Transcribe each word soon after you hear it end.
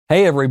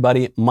Hey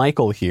everybody,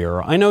 Michael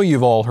here. I know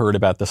you've all heard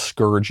about the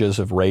scourges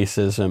of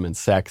racism and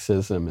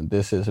sexism and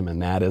thisism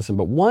and thatism,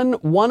 but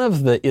one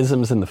of the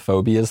isms and the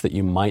phobias that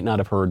you might not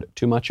have heard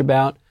too much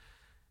about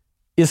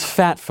is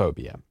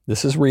fatphobia.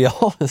 This is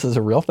real. This is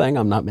a real thing.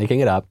 I'm not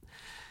making it up.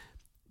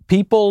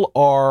 People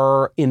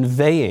are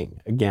inveighing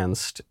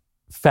against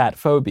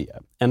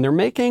fatphobia, and they're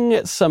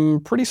making some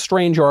pretty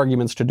strange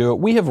arguments to do it.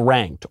 We have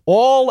ranked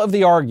all of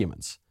the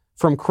arguments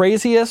from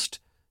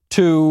craziest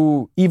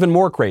to even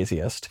more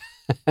craziest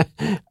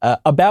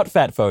about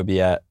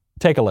fatphobia.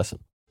 Take a listen.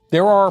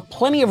 There are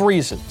plenty of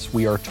reasons,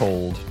 we are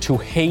told, to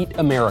hate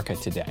America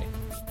today.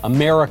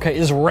 America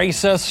is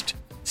racist,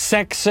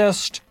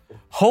 sexist,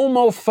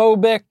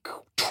 homophobic,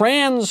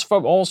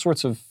 transphobic, all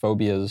sorts of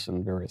phobias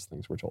and various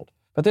things we're told.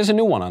 But there's a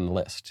new one on the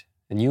list,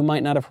 and you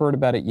might not have heard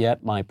about it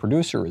yet. My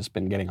producer has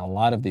been getting a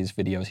lot of these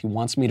videos. He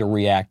wants me to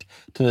react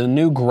to the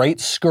new great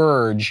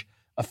scourge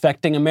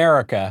affecting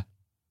America,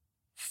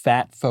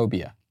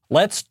 fatphobia.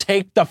 Let's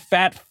take the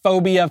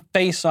fatphobia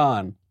face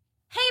on.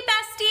 Hey,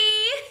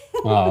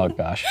 bestie. Oh,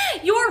 gosh.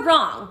 You're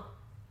wrong.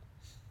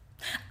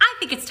 I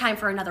think it's time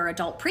for another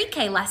adult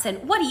pre-K lesson.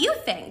 What do you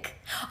think?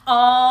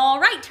 All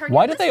right, turn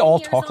Why your do they all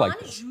listening talk ears like on.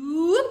 this?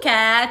 Oop,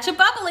 catch a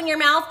bubble in your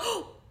mouth.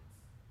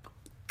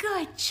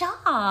 Good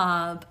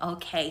job.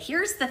 Okay,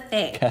 here's the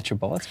thing. Catch a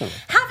ball. That's good.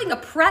 Having a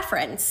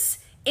preference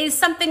is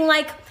something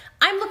like,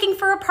 I'm looking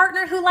for a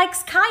partner who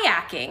likes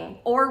kayaking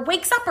or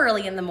wakes up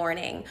early in the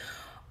morning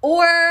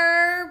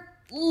or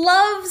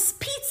loves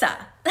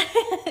pizza.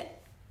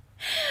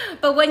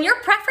 But when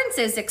your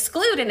preferences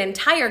exclude an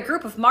entire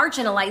group of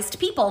marginalized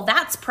people,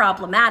 that's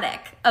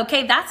problematic.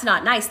 Okay, that's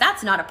not nice.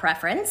 That's not a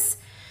preference.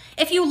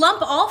 If you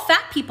lump all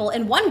fat people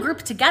in one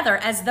group together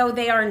as though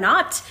they are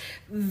not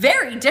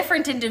very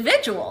different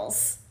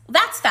individuals,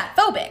 that's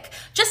fatphobic.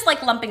 Just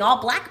like lumping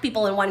all black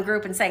people in one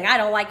group and saying, I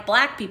don't like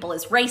black people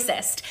is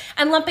racist.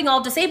 And lumping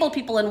all disabled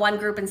people in one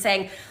group and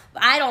saying,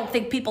 I don't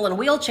think people in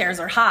wheelchairs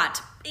are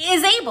hot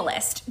is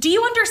ableist. Do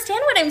you understand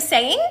what I'm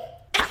saying?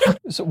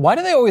 So why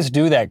do they always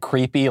do that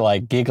creepy,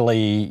 like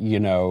giggly,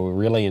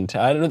 really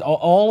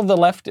all of the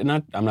left?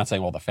 I'm not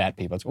saying all the fat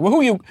people.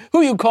 Who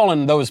you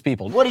calling those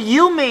people? What do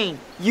you mean,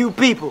 you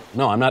people?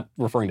 No, I'm not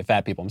referring to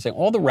fat people. I'm saying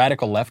all the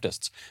radical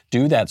leftists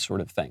do that sort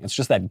of thing. It's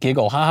just that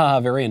giggle, ha ha ha,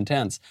 very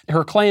intense.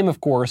 Her claim,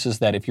 of course, is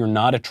that if you're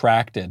not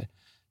attracted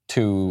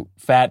to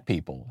fat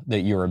people,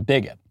 that you're a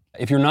bigot.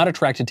 If you're not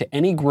attracted to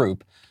any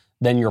group,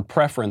 then your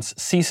preference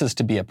ceases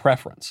to be a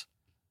preference.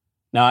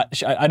 Now,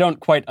 I don't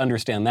quite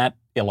understand that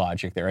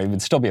illogic there. It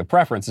would still be a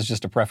preference. It's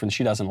just a preference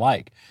she doesn't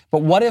like.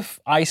 But what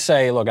if I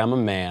say, look, I'm a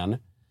man.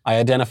 I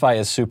identify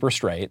as super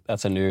straight.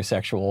 That's a new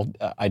sexual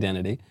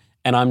identity.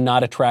 And I'm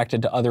not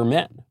attracted to other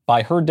men.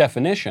 By her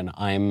definition,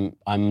 I'm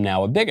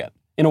now a bigot.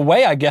 In a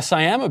way, I guess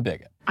I am a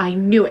bigot. I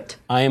knew it.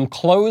 I am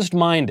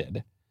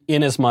closed-minded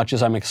in as much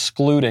as I'm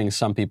excluding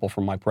some people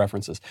from my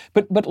preferences.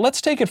 But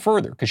let's take it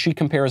further, because she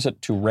compares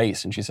it to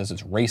race, and she says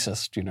it's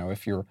racist,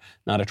 if you're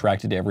not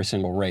attracted to every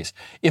single race.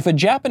 If a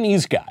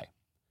Japanese guy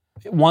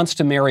wants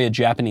to marry a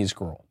Japanese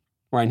girl,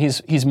 right, and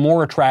he's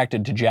more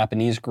attracted to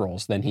Japanese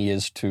girls than he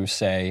is to,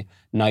 say,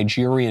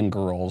 Nigerian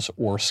girls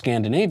or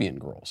Scandinavian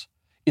girls,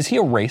 is he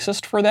a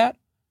racist for that?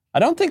 I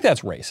don't think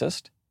that's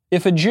racist.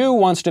 If a Jew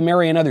wants to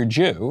marry another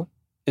Jew,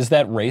 is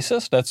that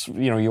racist? That's,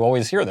 you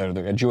always hear that.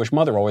 A Jewish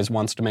mother always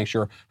wants to make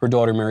sure her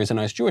daughter marries a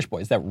nice Jewish boy.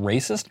 Is that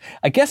racist?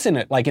 I guess in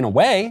a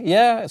way,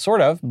 yeah,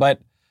 sort of.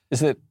 But is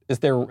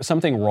there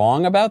something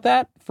wrong about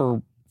that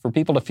for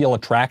people to feel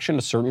attraction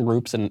to certain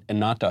groups and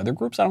not to other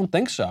groups? I don't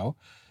think so.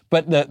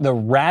 But the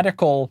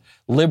radical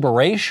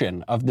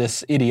liberation of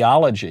this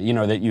ideology,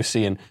 that you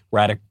see in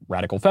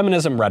radical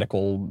feminism,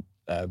 radical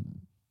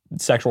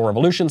sexual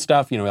revolution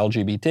stuff,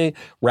 LGBT,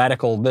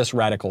 radical this,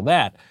 radical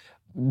that,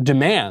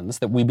 demands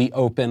that we be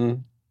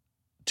open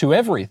to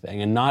everything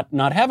and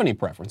not have any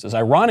preferences.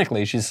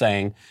 Ironically, she's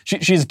saying,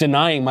 she's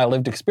denying my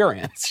lived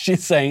experience.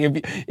 She's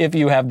saying if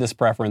you have this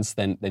preference,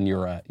 then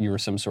you're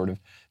some sort of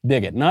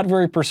bigot. Not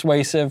very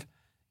persuasive,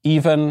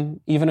 even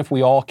if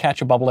we all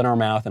catch a bubble in our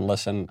mouth and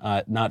listen,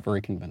 not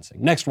very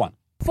convincing. Next one.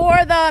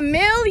 For the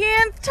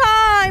millionth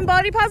time,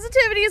 body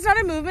positivity is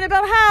not a movement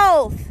about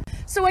health.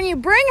 So when you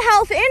bring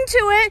health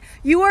into it,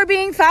 you are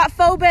being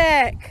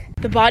fatphobic.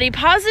 The body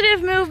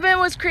positive movement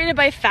was created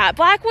by fat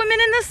black women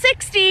in the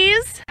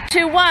 60s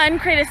to, one,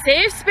 create a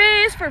safe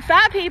space for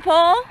fat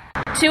people,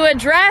 to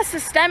address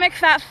systemic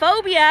fat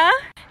phobia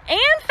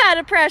and fat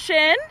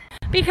oppression,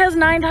 because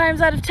 9 times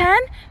out of 10,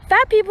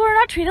 fat people are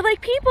not treated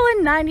like people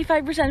in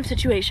 95% of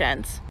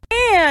situations.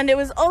 And it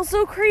was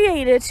also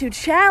created to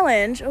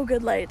challenge, oh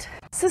good light,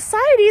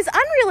 society's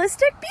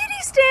unrealistic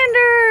beauty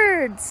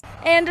standards,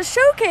 and to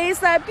showcase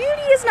that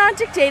beauty is not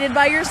dictated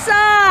by your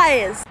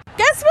size.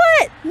 Guess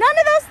what? None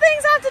of those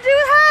things have to do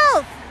with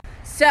health.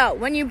 So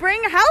when you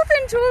bring health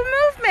into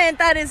a movement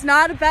that is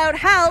not about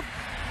health,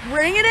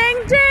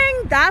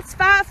 ring-a-ding-ding, that's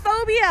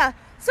fatphobia.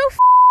 So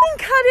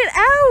cut it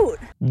out.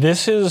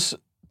 This is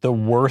the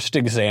worst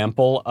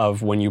example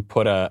of when you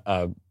put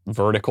a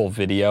vertical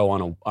video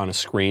on a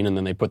screen, and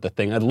then they put the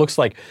thing. It looks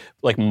like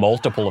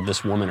multiple of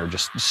this woman are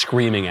just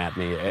screaming at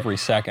me every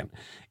second.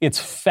 It's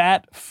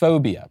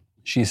fatphobia,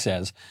 she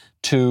says,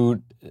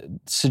 to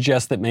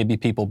suggest that maybe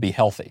people be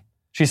healthy.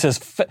 She says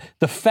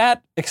the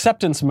fat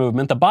acceptance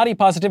movement, the body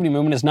positivity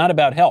movement, is not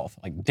about health.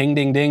 Like, ding,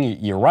 ding, ding,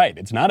 you're right.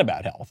 It's not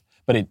about health,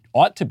 but it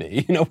ought to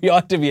be. We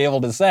ought to be able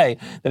to say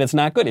that it's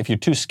not good. If you're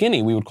too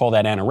skinny, we would call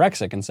that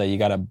anorexic and say you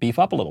got to beef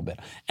up a little bit.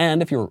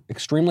 And if you're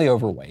extremely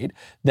overweight,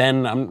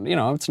 then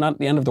it's not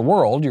the end of the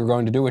world. You're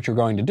going to do what you're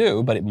going to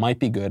do, but it might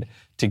be good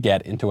to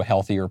get into a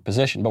healthier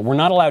position. But we're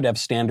not allowed to have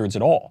standards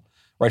at all.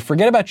 Right?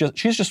 Forget about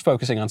she's just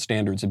focusing on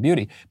standards of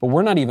beauty, but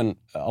we're not even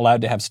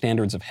allowed to have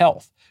standards of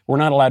health. We're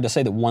not allowed to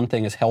say that one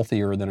thing is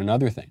healthier than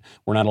another thing.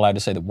 We're not allowed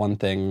to say that one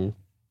thing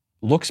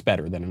looks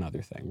better than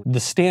another thing. The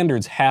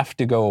standards have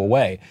to go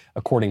away,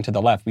 according to the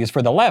left, because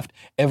for the left,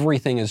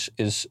 everything is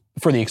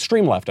for the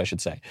extreme left, I should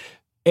say,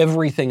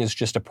 everything is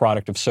just a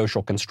product of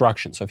social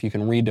construction. So if you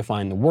can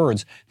redefine the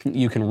words,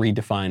 you can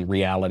redefine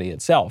reality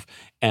itself.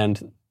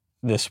 And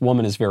this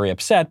woman is very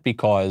upset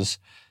because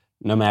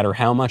no matter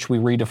how much we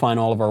redefine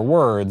all of our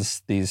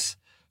words, these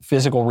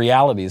physical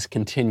realities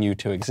continue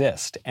to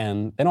exist.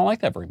 And they don't like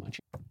that very much.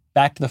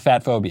 Back to the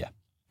fatphobia.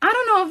 I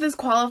don't know if this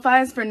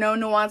qualifies for No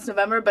Nuance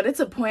November, but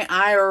it's a point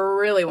I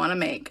really want to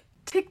make.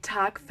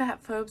 TikTok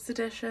Fatphobes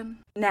edition.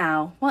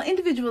 Now, while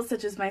individuals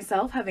such as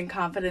myself having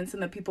confidence in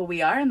the people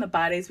we are and the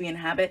bodies we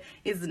inhabit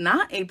is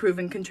not a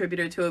proven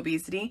contributor to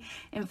obesity,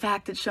 in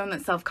fact, it's shown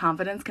that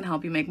self-confidence can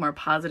help you make more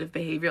positive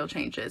behavioral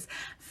changes.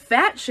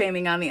 Fat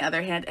shaming, on the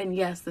other hand, and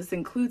yes, this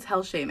includes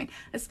health shaming,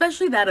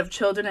 especially that of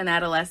children and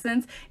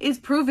adolescents, is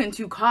proven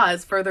to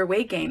cause further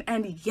weight gain,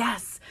 and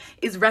yes,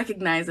 is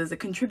recognized as a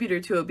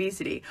contributor to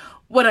obesity.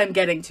 What I'm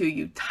getting to,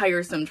 you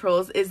tiresome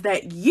trolls, is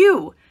that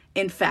you,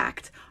 in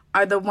fact,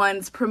 are the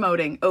ones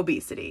promoting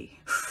obesity.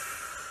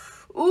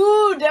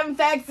 Ooh, them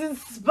facts is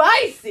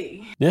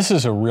spicy. This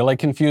is a really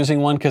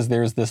confusing one because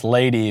there's this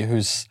lady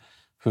who's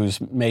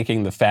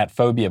making the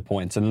fatphobia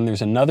points, and then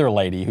there's another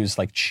lady who's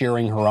like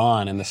cheering her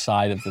on in the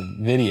side of the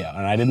video.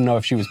 And I didn't know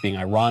if she was being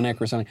ironic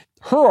or something.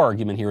 Her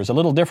argument here is a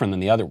little different than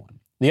the other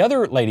one. The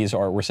other ladies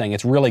were saying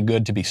it's really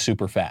good to be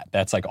super fat.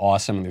 That's like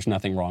awesome, and there's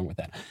nothing wrong with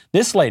that.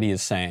 This lady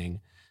is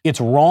saying it's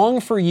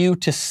wrong for you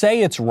to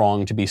say it's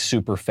wrong to be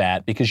super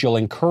fat because you'll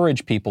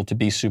encourage people to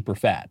be super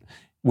fat,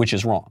 which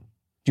is wrong.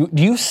 Do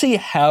you see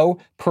how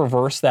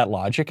perverse that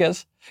logic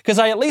is? Because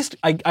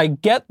I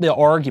get the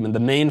argument, the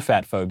main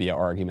fatphobia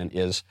argument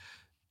is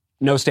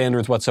no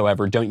standards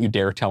whatsoever. Don't you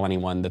dare tell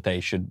anyone that they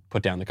should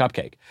put down the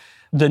cupcake.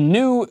 The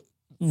new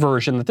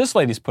version that this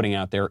lady's putting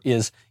out there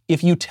is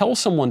if you tell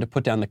someone to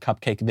put down the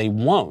cupcake, they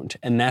won't,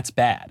 and that's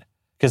bad.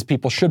 Because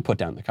people should put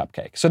down the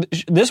cupcake. So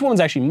this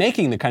woman's actually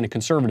making the kind of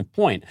conservative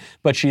point,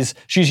 but she's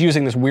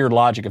using this weird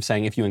logic of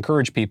saying if you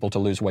encourage people to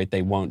lose weight,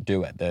 they won't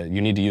do it.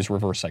 You need to use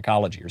reverse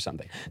psychology or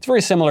something. It's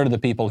very similar to the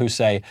people who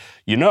say,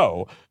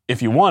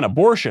 if you want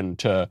abortion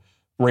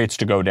rates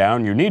to go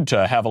down, you need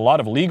to have a lot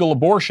of legal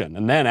abortion.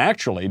 And then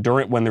actually,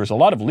 when there's a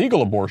lot of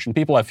legal abortion,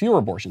 people have fewer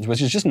abortions,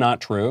 which is just not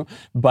true.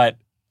 But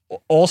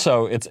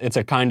also, it's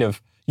a kind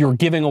of, you're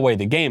giving away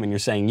the game and you're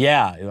saying,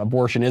 yeah,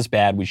 abortion is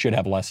bad, we should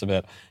have less of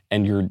it,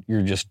 and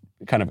you're just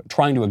kind of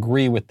trying to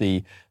agree with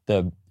the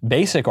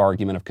basic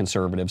argument of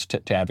conservatives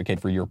to advocate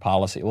for your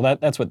policy. Well,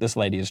 that's what this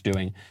lady is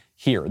doing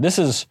here. This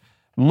is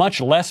much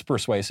less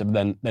persuasive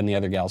than the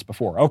other gals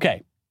before.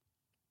 Okay,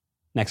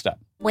 next up.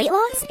 Weight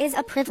loss is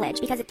a privilege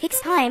because it takes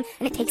time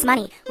and it takes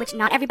money, which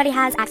not everybody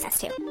has access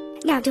to.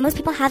 Now, do most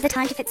people have the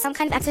time to fit some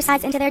kind of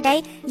exercise into their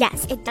day?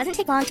 Yes, it doesn't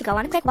take long to go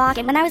on a quick walk,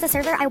 and when I was a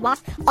server, I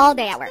walked all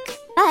day at work.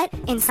 But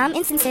in some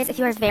instances, if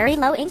you are very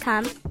low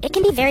income, it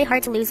can be very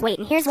hard to lose weight,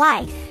 and here's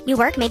why. You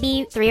work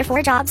maybe 3 or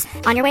 4 jobs.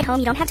 On your way home,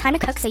 you don't have time to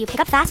cook, so you pick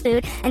up fast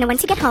food, and then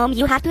once you get home,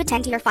 you have to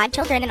attend to your 5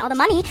 children, and all the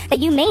money that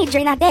you made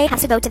during that day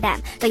has to go to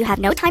them. So you have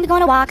no time to go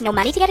on a walk, no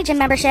money to get a gym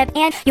membership,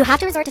 and you have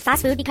to resort to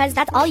fast food because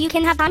that's all you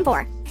can have time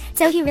for.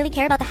 So if you really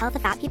care about the health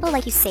of fat people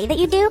like you say that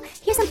you do,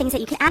 here's some things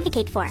that you can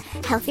advocate for.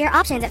 Healthier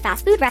options at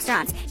fast food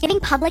restaurants, giving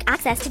public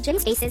access to gym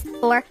spaces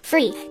for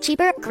free,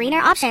 cheaper, greener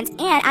options,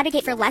 and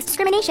advocate for less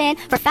discrimination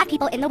for fat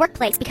people in the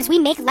workplace because we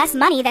make less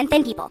money than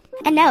thin people.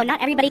 And no,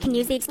 not everybody can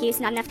use the excuse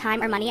not enough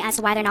time or money as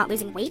to why they're not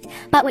losing weight,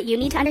 but what you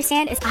need to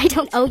understand is I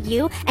don't owe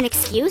you an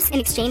excuse in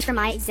exchange for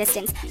my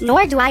existence,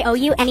 nor do I owe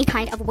you any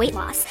kind of weight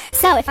loss.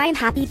 So if I am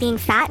happy being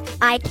fat,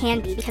 I can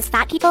be, because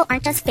fat people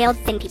aren't just failed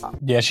thin people.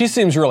 Yeah, she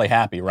seems really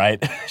happy,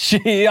 right?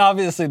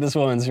 Obviously this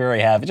woman's very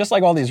happy, just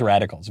like all these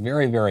radicals,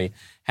 very, very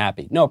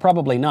happy. No,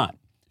 probably not.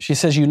 She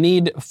says you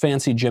need a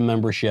fancy gym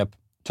membership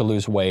to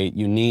lose weight.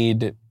 You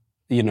need,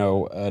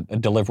 a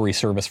delivery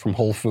service from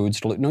Whole Foods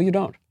to lose. No, you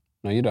don't.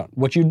 No, you don't.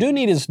 What you do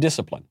need is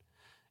discipline.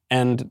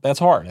 And that's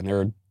hard. And there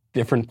are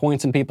different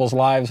points in people's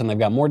lives, and they've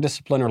got more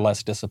discipline or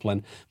less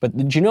discipline. But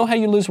do you know how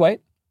you lose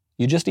weight?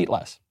 You just eat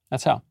less.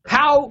 That's how.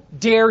 How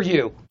dare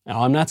you?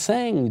 Now, I'm not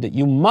saying that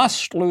you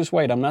must lose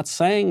weight. I'm not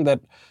saying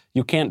that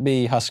you can't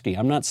be husky.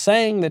 I'm not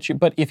saying that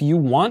but if you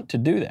want to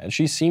do that,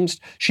 she's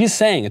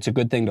saying it's a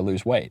good thing to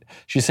lose weight.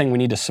 She's saying we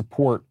need to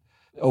support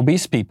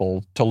obese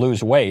people to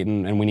lose weight,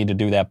 and we need to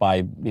do that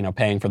by,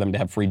 paying for them to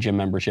have free gym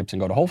memberships and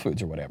go to Whole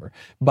Foods or whatever.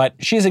 But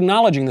she's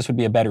acknowledging this would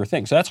be a better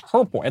thing. So that's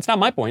her point. It's not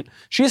my point.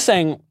 She's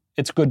saying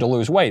it's good to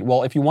lose weight.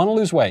 Well, if you want to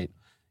lose weight,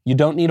 you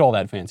don't need all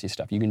that fancy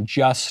stuff. You can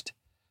just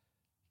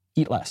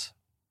eat less.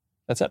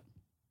 That's it.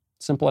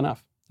 Simple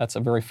enough. That's a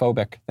very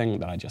phobic thing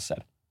that I just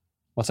said.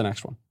 What's the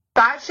next one?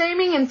 Fat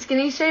shaming and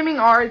skinny shaming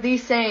are the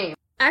same.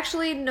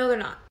 Actually, no, they're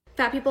not.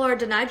 Fat people are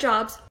denied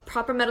jobs,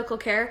 proper medical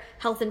care,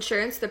 health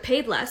insurance, they're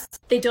paid less,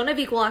 they don't have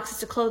equal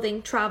access to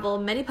clothing, travel,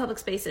 many public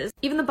spaces.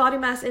 Even the body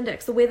mass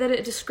index, the way that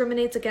it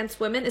discriminates against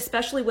women,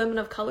 especially women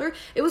of color,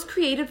 it was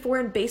created for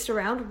and based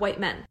around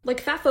white men.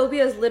 Like,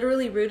 fatphobia is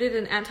literally rooted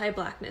in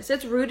anti-blackness.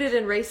 It's rooted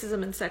in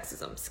racism and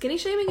sexism. Skinny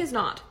shaming is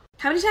not.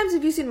 How many times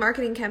have you seen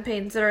marketing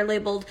campaigns that are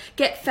labeled,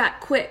 "Get fat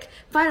quick,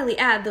 finally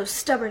add those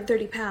stubborn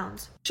 30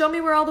 pounds"? Show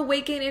me where all the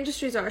weight gain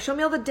industries are. Show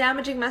me all the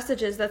damaging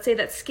messages that say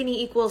that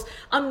skinny equals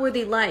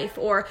unworthy life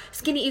or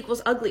skinny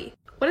equals ugly.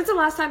 When is the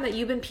last time that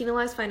you've been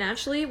penalized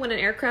financially when an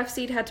aircraft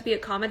seat had to be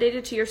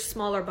accommodated to your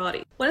smaller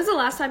body? When is the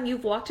last time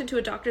you've walked into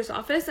a doctor's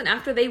office and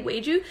after they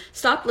weighed you,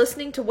 stopped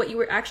listening to what you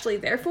were actually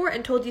there for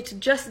and told you to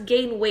just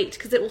gain weight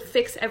because it will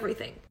fix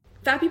everything?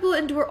 Fat people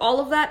endure all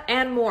of that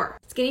and more.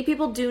 Skinny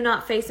people do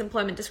not face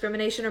employment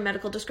discrimination or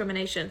medical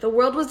discrimination. The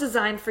world was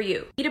designed for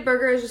you. Eat a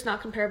burger is just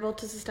not comparable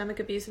to systemic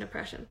abuse and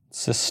oppression.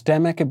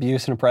 Systemic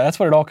abuse and oppression. That's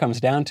what it all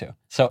comes down to.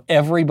 So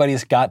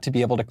everybody's got to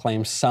be able to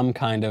claim some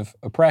kind of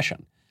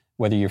oppression,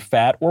 whether you're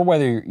fat or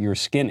whether you're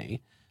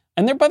skinny.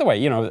 And there, by the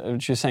way,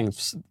 she's saying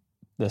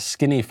the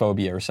skinny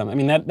phobia or something.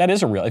 I mean, that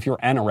is a real, if you're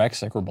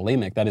anorexic or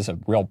bulimic, that is a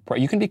real,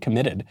 you can be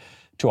committed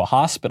to a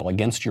hospital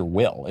against your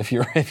will if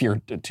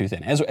you're too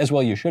thin, as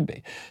well you should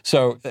be.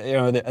 So,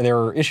 there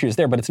are issues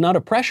there, but it's not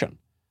oppression.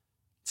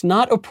 It's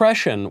not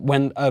oppression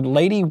when a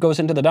lady goes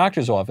into the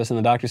doctor's office and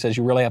the doctor says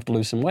you really have to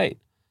lose some weight.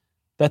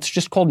 That's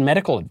just called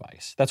medical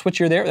advice. That's what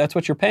you're there, that's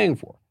what you're paying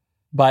for.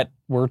 But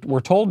we're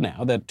told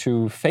now that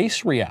to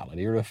face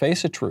reality or to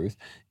face a truth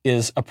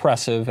is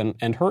oppressive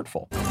and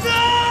hurtful.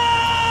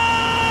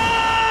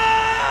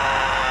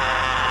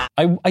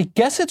 I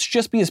guess it's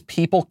just because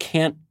people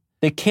can't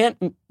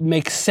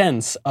make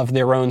sense of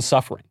their own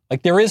suffering.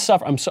 Like there is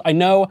suffering. I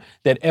know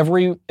that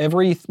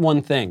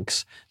everyone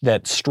thinks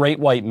that straight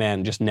white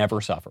men just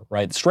never suffer,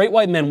 right? Straight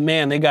white men,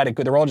 man, they got it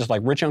good. They're all just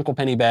like rich Uncle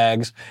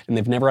Pennybags and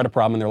they've never had a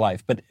problem in their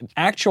life. But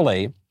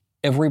actually,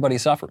 everybody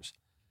suffers.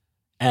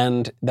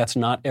 And that's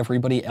not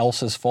everybody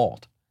else's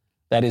fault.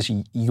 That is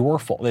your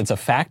fault. It's a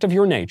fact of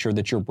your nature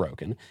that you're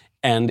broken.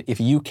 And if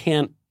you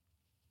can't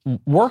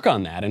work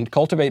on that and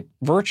cultivate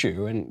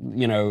virtue and,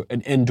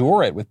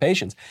 endure it with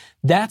patience,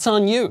 that's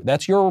on you.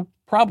 That's your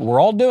problem.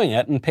 We're all doing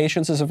it, and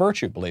patience is a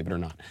virtue, believe it or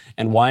not.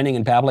 And whining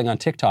and babbling on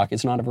TikTok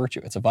is not a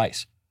virtue. It's a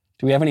vice.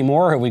 Do we have any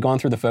more, or have we gone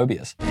through the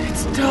phobias?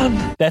 It's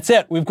done. That's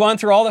it. We've gone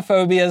through all the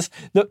phobias.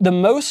 The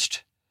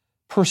most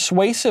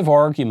persuasive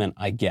argument,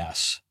 I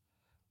guess,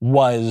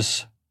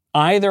 was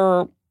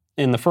either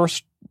in the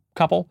first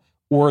couple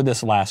or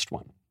this last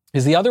one.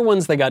 Because the other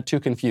ones, they got too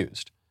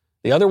confused.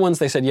 The other ones,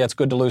 they said, yeah, it's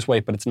good to lose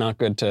weight, but it's not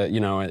good to,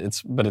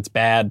 but it's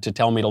bad to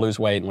tell me to lose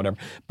weight and whatever.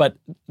 But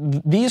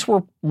these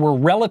were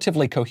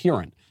relatively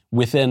coherent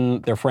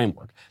within their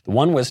framework. The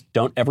one was,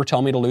 don't ever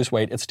tell me to lose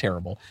weight, it's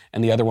terrible.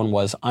 And the other one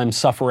was, I'm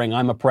suffering,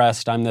 I'm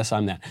oppressed, I'm this,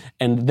 I'm that.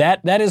 And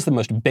that is the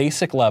most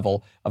basic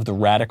level of the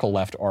radical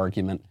left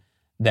argument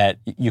that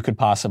you could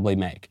possibly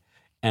make.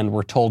 And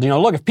we're told,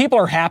 look, if people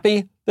are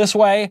happy this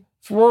way,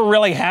 if we're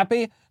really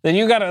happy, then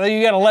you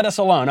gotta let us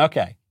alone.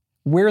 Okay,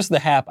 where's the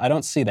happy? I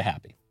don't see the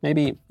happy.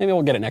 Maybe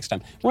we'll get it next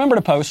time. Remember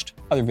to post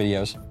other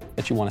videos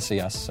that you want to see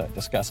us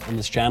discuss on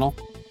this channel.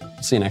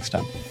 See you next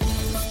time.